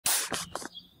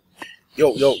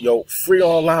Yo, free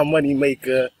online money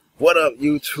maker. What up,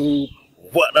 YouTube?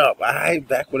 What up? Alright,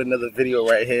 back with another video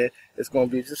right here. It's gonna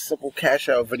be just a simple cash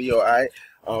out video, alright?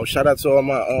 Shout out to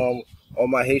all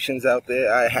my Haitians out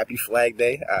there. Alright, happy Flag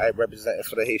Day. Alright, representing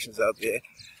for the Haitians out there.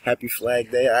 Happy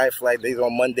Flag Day. Alright, Flag Day's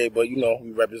on Monday, but you know,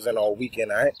 we represent all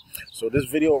weekend, alright? So this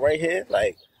video right here,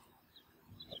 like,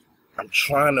 I'm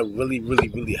trying to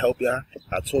really help y'all.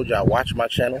 I told y'all watch my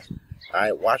channel.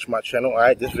 Alright, watch my channel.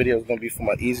 Alright, this video is gonna be for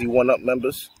my Easy1up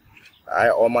members.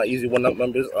 Alright, all my Easy1up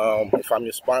members. If I'm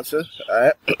your sponsor,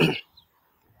 alright.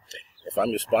 If I'm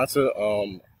your sponsor,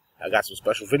 I got some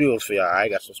special videos for y'all. I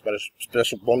got some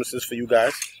special bonuses for you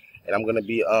guys, and I'm gonna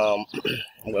be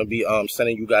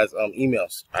sending you guys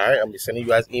emails. All right, I'm gonna be sending you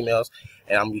guys emails,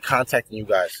 and I'm gonna be contacting you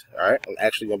guys. All right, I'm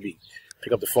actually gonna be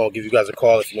pick up the phone, give you guys a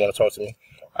call if you want to talk to me.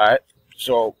 All right,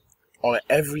 so on an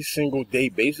every single day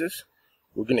basis,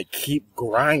 we're gonna keep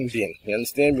grinding. You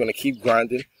understand? We're gonna keep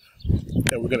grinding,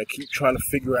 and we're gonna keep trying to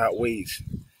figure out ways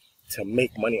to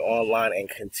make money online and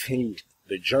continue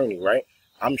the journey. Right?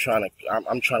 I'm trying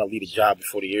to lead a job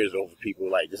before the year is over, people.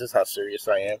 Like, this is how serious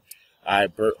I am. I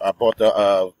bought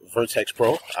the Vertex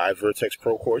Pro. Vertex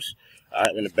Pro course.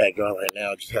 I'm in the backyard right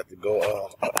now. Just have to go.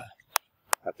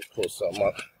 Have to pull something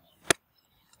up.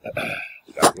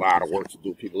 We got a lot of work to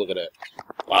do, people. Look at that.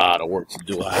 A lot of work to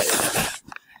do. All right.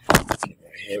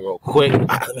 Here real quick.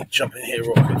 Let me jump in here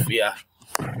real quick for y'all.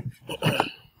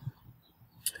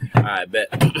 All right, bet.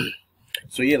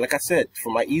 So yeah, like I said,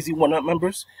 for my Easy1up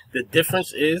members, the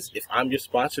difference is, if I'm your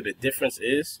sponsor, the difference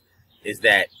is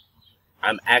that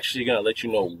I'm actually gonna let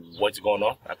you know what's going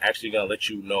on. I'm actually gonna let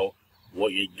you know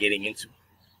what you're getting into.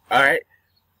 All right.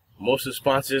 Most of the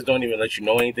sponsors don't even let you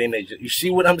know anything. They just, you see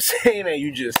what I'm saying, and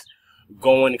you just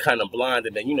going kind of blind,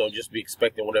 and then just be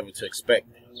expecting whatever to expect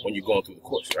when you're going through the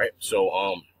course, right? So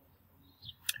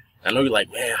I know you're like,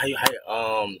 man, how you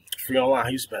free online? How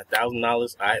you spend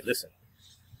 $1,000? All right, listen.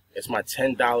 It's my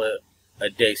 $10 a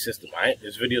day system. All right,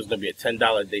 this video is gonna be a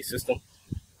 $10 a day system.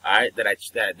 All right, that I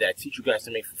teach you guys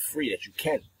to make for free. That you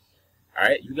can. All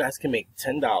right, you guys can make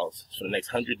 $10 for the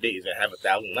next 100 days and have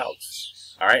 $1,000.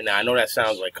 All right, now I know that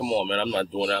sounds like, come on, man, I'm not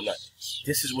doing it. I'm not.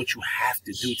 This is what you have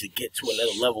to do to get to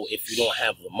another level if you don't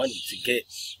have the money to get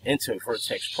into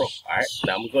Vertex Pro. All right,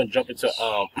 now I'm gonna jump into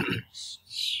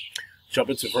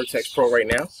Vertex Pro right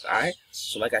now. All right,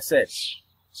 so like I said,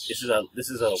 this is a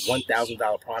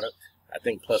 $1,000 product, I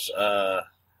think, plus a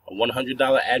 $100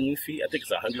 admin fee. I think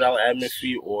it's a $100 admin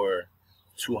fee or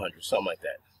 $200, something like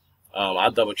that. I'll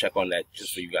double check on that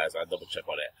just for you guys. I'll double check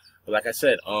on that. But like I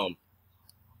said,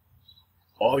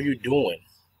 all you're doing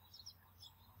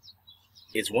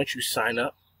is, once you sign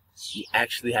up, you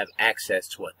actually have access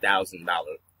to a $1,000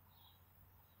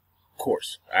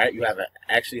 course. All right, you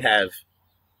actually have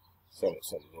something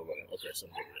over there. Okay,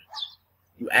 something over there.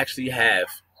 You actually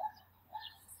have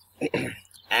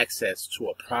access to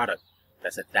a product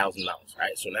that's $1,000,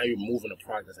 right? So now you're moving a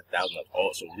product that's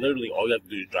 $1,000. So literally, all you have to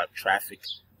do is drive traffic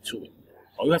to it.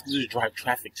 All you have to do is drive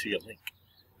traffic to your link.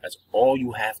 That's all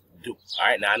you have to do. All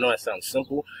right. Now I know that sounds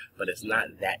simple, but it's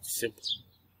not that simple.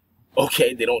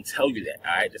 Okay, they don't tell you that.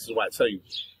 All right. This is why I tell you,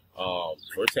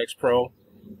 Vertex Pro,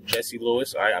 Jesse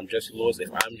Lewis. All right, I'm Jesse Lewis. If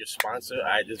I'm your sponsor, all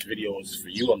right, this video is for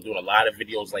you. I'm doing a lot of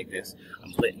videos like this.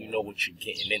 I'm letting you know what you're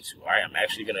getting into. All right, I'm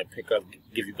actually gonna pick up,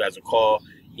 give you guys a call,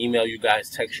 email you guys,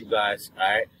 text you guys. All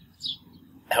right,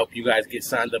 help you guys get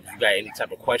signed up if you got any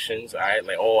type of questions. All right,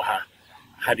 like, oh,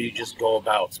 how do you just go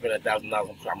about spending $1,000?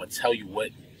 I'm gonna tell you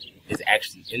what is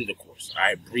actually in the course. All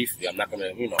right, briefly. I'm not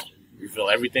gonna reveal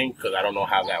everything, because I don't know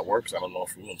how that works. I don't know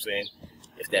if what I'm saying,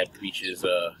 if that breaches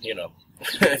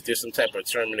if there's some type of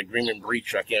term and agreement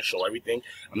breach, I can't show everything.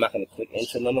 I'm not going to click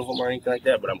into none of them or anything like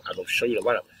that, but I'm going to show you the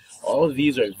lineup. All of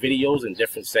these are videos in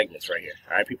different segments right here.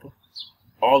 All right, people?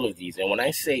 All of these. And when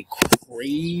I say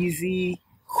crazy,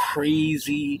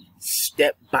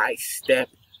 step-by-step,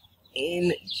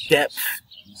 in-depth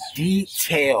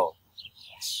detail,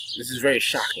 this is very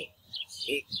shocking.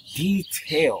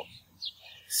 Detail,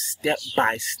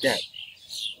 step-by-step.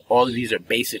 All of these are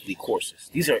basically courses.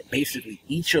 These are basically,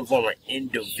 each of them are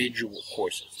individual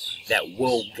courses that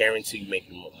will guarantee you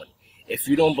making more money. If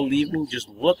you don't believe me, just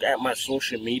look at my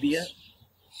social media.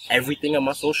 Everything on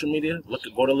my social media.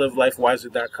 Go to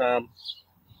livelifewiser.com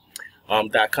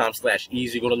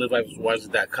 .com/easy. Go to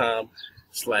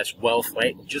livelifewiser.com/wealth.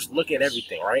 Right? Just look at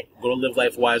everything. Right? Go to Live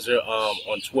Life Wiser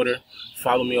on Twitter.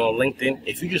 Follow me on LinkedIn.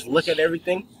 If you just look at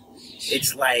everything,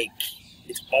 it's like,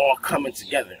 it's all coming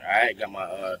together. All right, got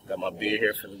my beer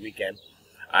here for the weekend.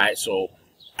 All right, so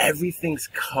everything's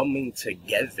coming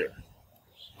together.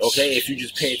 Okay, if you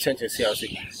just pay attention, see how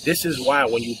it's. This is why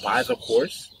when you buy the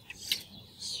course,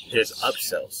 there's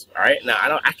upsells. All right, now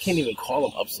I can't even call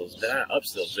them upsells. They're not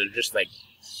upsells. They're just like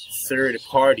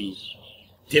third-party,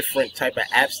 different type of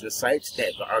apps and sites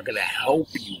that are gonna help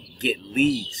you get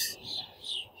leads.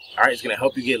 All right, it's gonna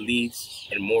help you get leads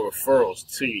and more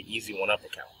referrals to your Easy1up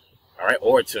account. All right,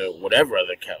 or to whatever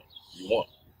other account you want.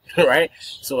 All right,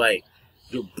 so like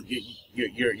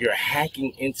you're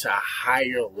hacking into a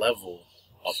higher level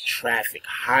of traffic,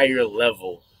 higher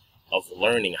level of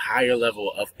learning, higher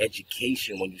level of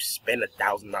education when you spend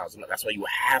 $1,000. That's why you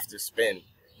have to spend.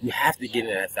 You have to get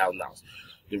in at $1,000.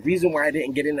 The reason why I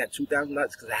didn't get in at $2,000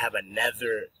 is because I have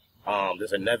another.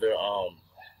 There's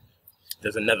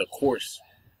another course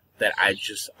that I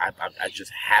just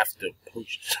have to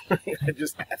purchase. I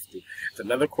just have to. It's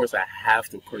another course I have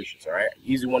to purchase. All right,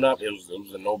 Easy1up. It was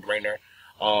a no-brainer.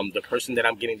 The person that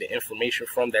I'm getting the information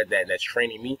from that's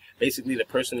training me, basically the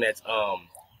person that's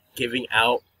giving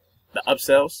out the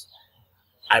upsells,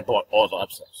 I bought all the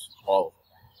upsells, all of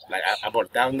them. Like I bought a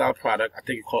 $1,000 product. I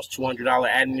think it cost $200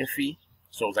 admin fee,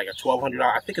 so it's like a $1,200.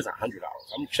 I think it's $100.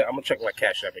 I'm gonna check my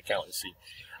Cash App account and see.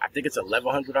 I think it's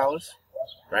 $1,100,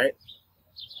 right?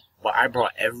 But I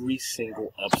brought every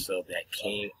single upsell that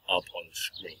came up on the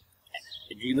screen.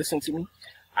 If you listen to me,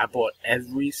 I bought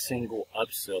every single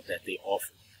upsell that they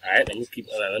offered. All right, let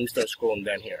me start scrolling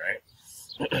down here.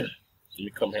 All right, let me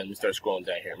come here. Let me start scrolling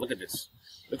down here. Look at this.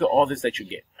 Look at all this that you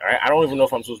get. All right, I don't even know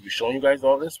if I'm supposed to be showing you guys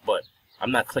all this, but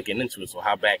I'm not clicking into it. So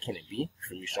how bad can it be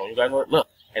for me showing you guys all it? Look,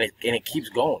 and it keeps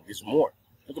going. There's more.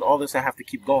 Look at all this. I have to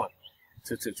keep going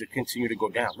to continue to go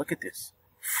down. Look at this.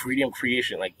 Freedom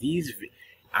creation. Like these,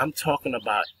 I'm talking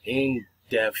about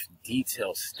in-depth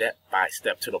detail, step by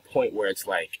step, to the point where it's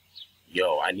like,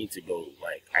 yo, I need to go,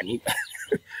 like,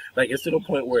 like, it's to the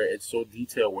point where it's so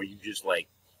detailed where you just, like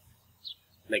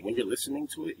when you're listening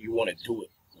to it, you want to do it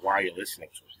while you're listening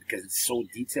to it. Because it's so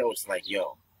detailed, it's like,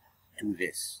 yo, do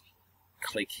this,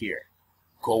 click here,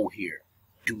 go here,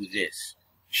 do this,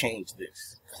 change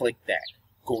this, click that,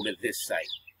 go to this site,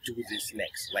 do this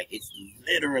next. Like, it's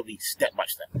literally step by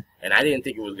step. And I didn't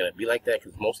think it was going to be like that,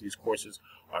 because most of these courses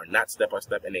are not step by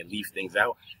step and they leave things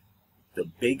out. The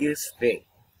biggest thing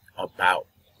about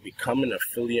becoming an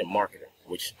affiliate marketer,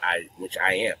 which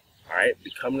I am, all right,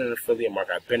 becoming an affiliate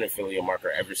marketer. I've been an affiliate marketer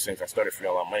ever since I started Free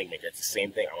Online Money Maker. It's the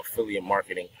same thing. I'm affiliate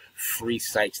marketing, free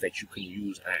sites that you can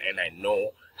use, and I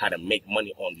know how to make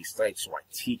money on these sites. So I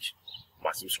teach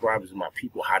my subscribers and my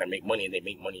people how to make money, and they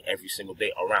make money every single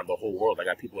day around the whole world. I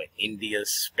got people in India,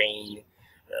 Spain,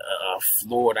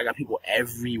 Florida. I got people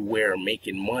everywhere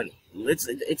making money.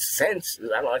 It's cents.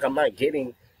 I'm not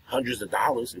getting hundreds of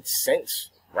dollars. It's cents.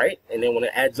 Right? And then when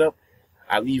it adds up,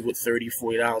 I leave with $30,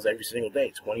 $40 every single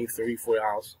day. $20, $30,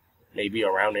 $40, maybe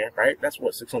around there, right? That's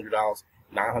what, $600,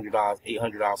 $900,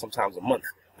 $800, sometimes a month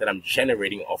that I'm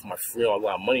generating off my Free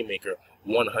Online Money Maker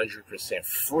 100%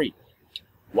 free.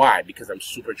 Why? Because I'm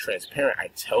super transparent. I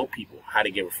tell people how to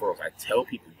get referrals. I tell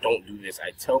people don't do this.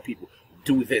 I tell people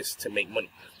do this to make money.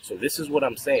 So this is what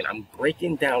I'm saying. I'm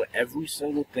breaking down every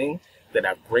single thing that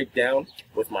I break down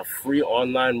with my Free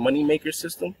Online Money Maker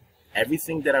system.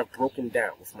 Everything that I've broken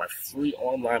down with my Free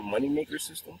Online Money Maker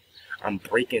system, I'm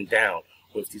breaking down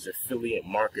with these affiliate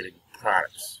marketing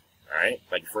products, all right?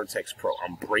 Like Vertex Pro,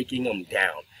 I'm breaking them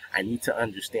down. I need to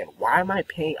understand, why am I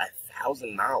paying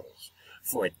 $1,000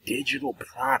 for a digital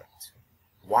product?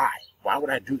 Why? Why would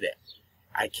I do that?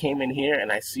 I came in here and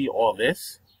I see all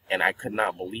this, and I could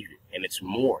not believe it. And it's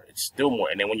more. It's still more.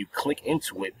 And then when you click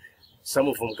into it, some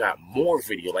of them got more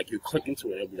video. Like you click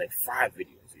into it, it'll be like 5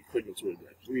 videos. You click into it, it'll be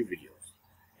like 3 videos.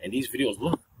 And these videos,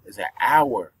 look, is an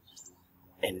hour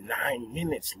and 9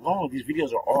 minutes long. These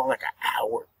videos are all like an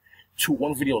hour.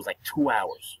 One video is like 2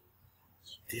 hours.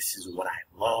 This is what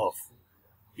I love.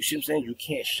 You see what I'm saying? You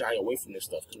can't shy away from this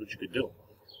stuff. Because what you could do,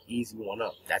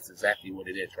 Easy1up. That's exactly what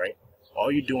it is, right?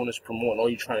 All you're doing is promoting. All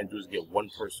you're trying to do is get one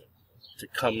person to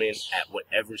come in at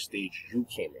whatever stage you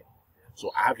came in.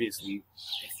 So obviously,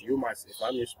 if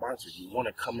I'm your sponsor, you want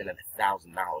to come in at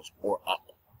 $1,000 or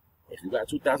up. If you got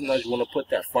 $2,000 you want to put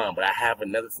that, fine. But I have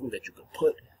another thing that you can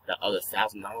put that other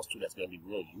 $1,000 to that's going to be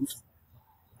real useful.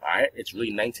 All right, it's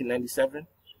really $19.97,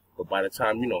 but by the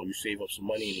time you save up some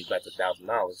money and you got the $1,000,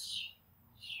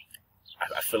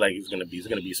 I feel like it's gonna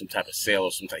be some type of sale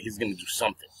or some type. He's gonna do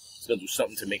something. He's gonna do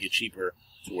something to make it cheaper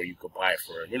to where you could buy it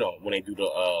for when they do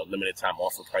the limited time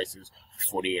offer prices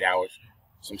for 48 hours.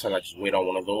 Sometimes I just wait on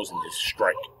one of those and just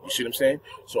strike. You see what I'm saying?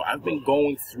 So I've been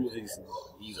going through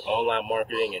these online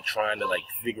marketing and trying to like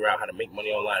figure out how to make money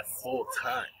online full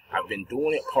time. I've been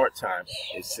doing it part time.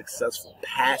 It's successful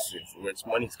passive, where it's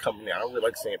money's coming in. I don't really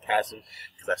like saying passive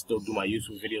because I still do my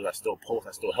YouTube videos. I still post.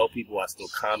 I still help people. I still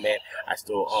comment. I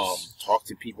still talk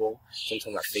to people.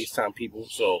 Sometimes I FaceTime people.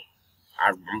 So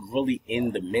I'm really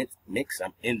in the mix.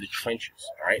 I'm in the trenches.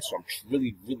 All right. So I'm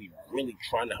really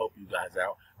trying to help you guys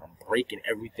out. I'm breaking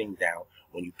everything down.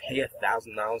 When you pay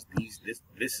 $1,000,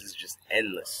 this is just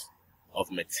endless of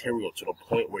material to the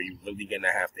point where you're really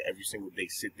gonna have to every single day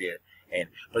sit there and.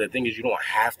 But the thing is, you don't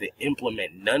have to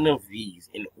implement none of these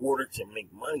in order to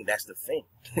make money. That's the thing.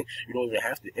 You don't even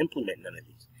have to implement none of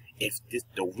these. If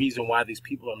the reason why these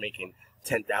people are making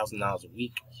 $10,000 a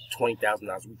week,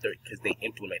 $20,000 a week, because they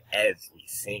implement every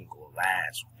single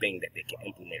last thing that they can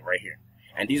implement right here.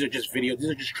 And these are just videos.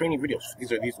 These are just training videos.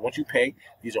 These once you pay,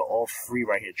 these are all free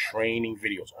right here. Training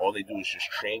videos. All they do is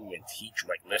just train you and teach you.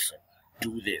 Like, listen,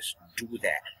 do this, do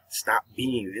that. Stop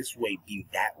being this way, be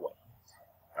that way.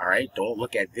 All right. Don't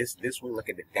look at this way. Look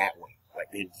at it that way. Like,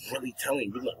 they're really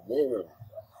telling you, like, whoa.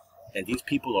 And these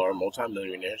people are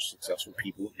multimillionaires, successful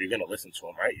people. You're gonna listen to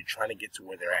them, right? You're trying to get to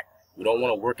where they're at. We don't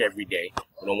want to work every day.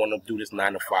 We don't want to do this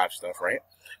 9 to 5 stuff, right?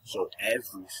 So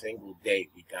every single day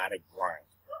we gotta grind.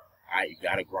 Alright, you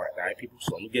gotta grind, alright, people?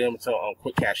 So let me get into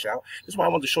quick cash out. This is why I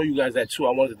wanted to show you guys that too. I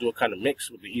wanted to do a kind of mix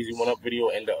with the Easy1up video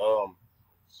and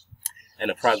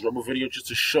the PrizeRebel video, just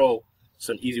to show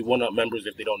some Easy1up members,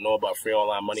 if they don't know about free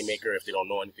online moneymaker, if they don't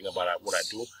know anything about what I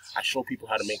do. I show people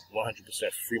how to make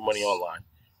 100% free money online.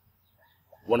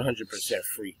 100%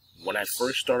 free. When I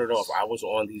first started off, I was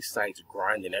on these sites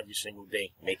grinding every single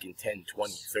day, making $10,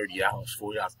 $20, $30,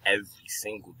 $40 every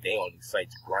single day on these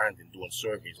sites, grinding, doing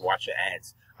surveys, watching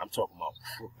ads. I'm talking about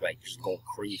like just going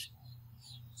crazy,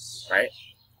 right?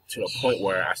 To the point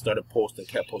where I started posting,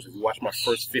 kept posting. If you watch my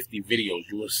first 50 videos,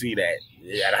 you will see that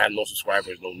I had no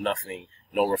subscribers, no nothing,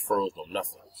 no referrals, no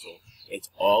nothing. So it's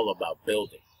all about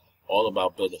building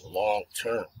long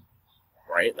term,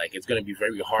 right? Like, it's gonna be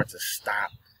very hard to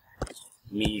stop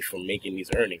me from making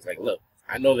these earnings. Like, look,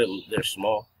 I know that they're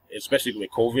small, especially with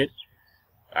COVID.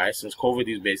 All right, since COVID,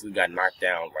 these basically got knocked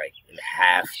down like in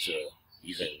half to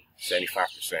even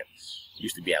 75%.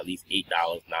 Used to be at least $8, $9, $10.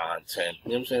 You know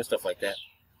what I'm saying? Stuff like that.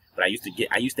 But I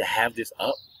used to have this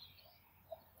up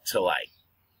to like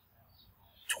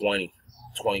 $20,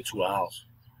 $22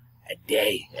 a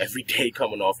day, every day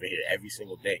coming off of here, every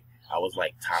single day. I was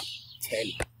like top 10.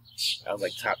 I was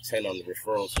like top 10 on the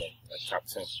referrals thing, like top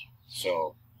 10.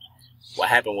 So what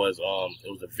happened was,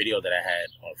 it was a video that I had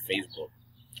on Facebook.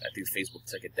 I think Facebook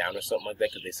took it down or something like that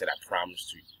because they said I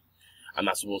promised you. I'm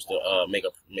not supposed to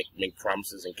make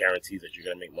promises and guarantees that you're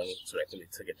gonna make money. So I think they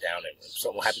took it down, and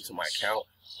something happened to my account.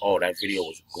 Oh, that video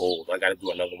was gold. I gotta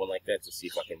do another one like that to see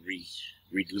if I can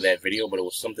redo that video. But it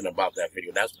was something about that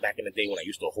video. That was back in the day when I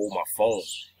used to hold my phone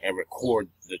and record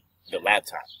the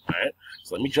laptop. All right.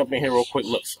 So let me jump in here real quick.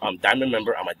 Look, I'm Diamond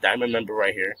member. I'm a Diamond member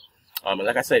right here. And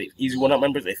like I said, Easy1up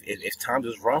members, if times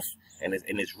is rough and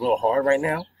it's real hard right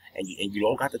now, and you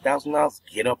don't got the $1,000,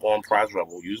 get up on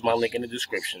PrizeRebel. Use my link in the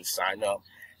description. Sign up.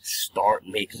 Start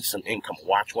making some income.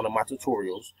 Watch one of my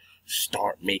tutorials.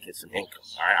 Start making some income.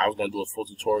 All right. I was gonna do a full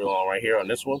tutorial on right here on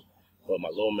this one, but my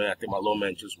little man, I think my little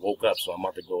man just woke up, so I'm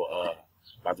about to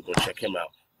go check him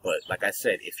out. But like I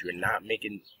said, if you're not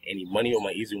making any money on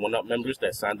my Easy1up members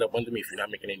that signed up under me, if you're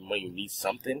not making any money, you need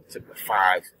something to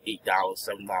 $5, $8,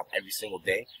 $7 every single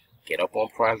day. Get up on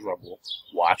PrizeRebel,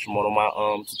 watch one of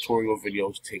my tutorial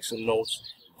videos, take some notes,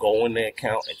 go in the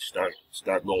account and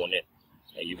start going in.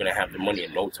 And you're gonna have the money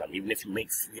in no time, even if you make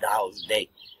 $3 a day.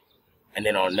 And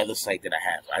then on another site that I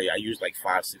have, I use like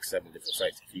 5, 6, 7 different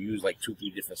sites. If you use like 2,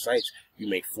 3 different sites, you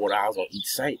make $4 on each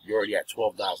site. You're already at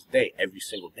 $12 a day every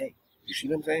single day. You see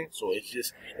what I'm saying? So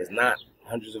it's not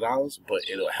hundreds of dollars, but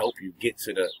it'll help you get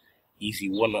to the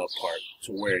Easy1up part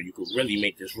to where you could really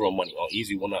make this real money on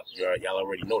Easy1up. Y'all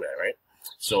already know that, right?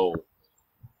 So,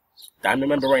 Diamond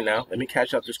member right now. Let me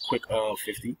cash out this quick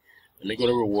 50. Let me go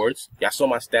to rewards. Y'all saw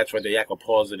my stats right there. Y'all can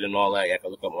pause it and all that. Y'all can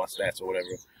look up my stats or whatever.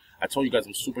 I told you guys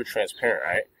I'm super transparent,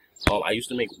 right? I used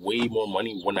to make way more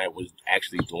money when I was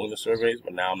actually doing the surveys,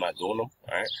 but now I'm not doing them,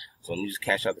 all right? So let me just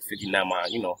cash out the 50. Now my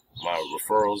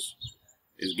referrals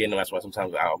is getting them. That's why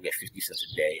sometimes I'll get 50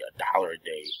 cents a day, $1 a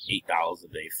day, $8 a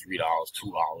day, $3,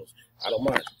 $2. I don't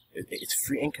mind. It's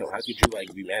free income. How could you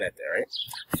like be mad at that, right?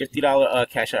 $50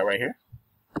 cash out right here.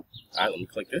 All right, let me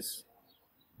click this.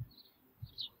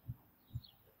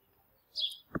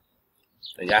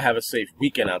 And y'all have a safe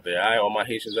weekend out there, all right? All my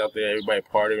Haitians out there, everybody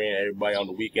partying, everybody on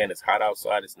the weekend. It's hot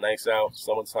outside. It's nice out.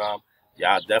 Summertime.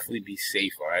 y'all definitely be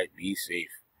safe, all right? Be safe.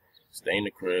 Stay in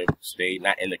the crib. Stay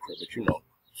not in the crib, but you know,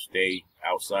 stay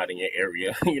outside in your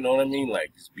area. You know what I mean?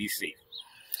 Like, just be safe.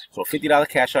 So $50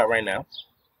 cash out right now.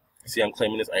 See, I'm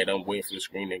claiming this item, waiting for the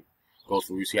screen to go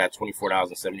through. You see, I had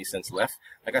 $24.70 left.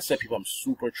 Like I said, people, I'm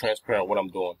super transparent on what I'm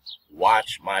doing.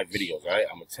 Watch my videos, all right?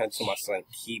 I'm going to tend to my son.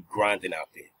 Keep grinding out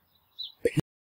there.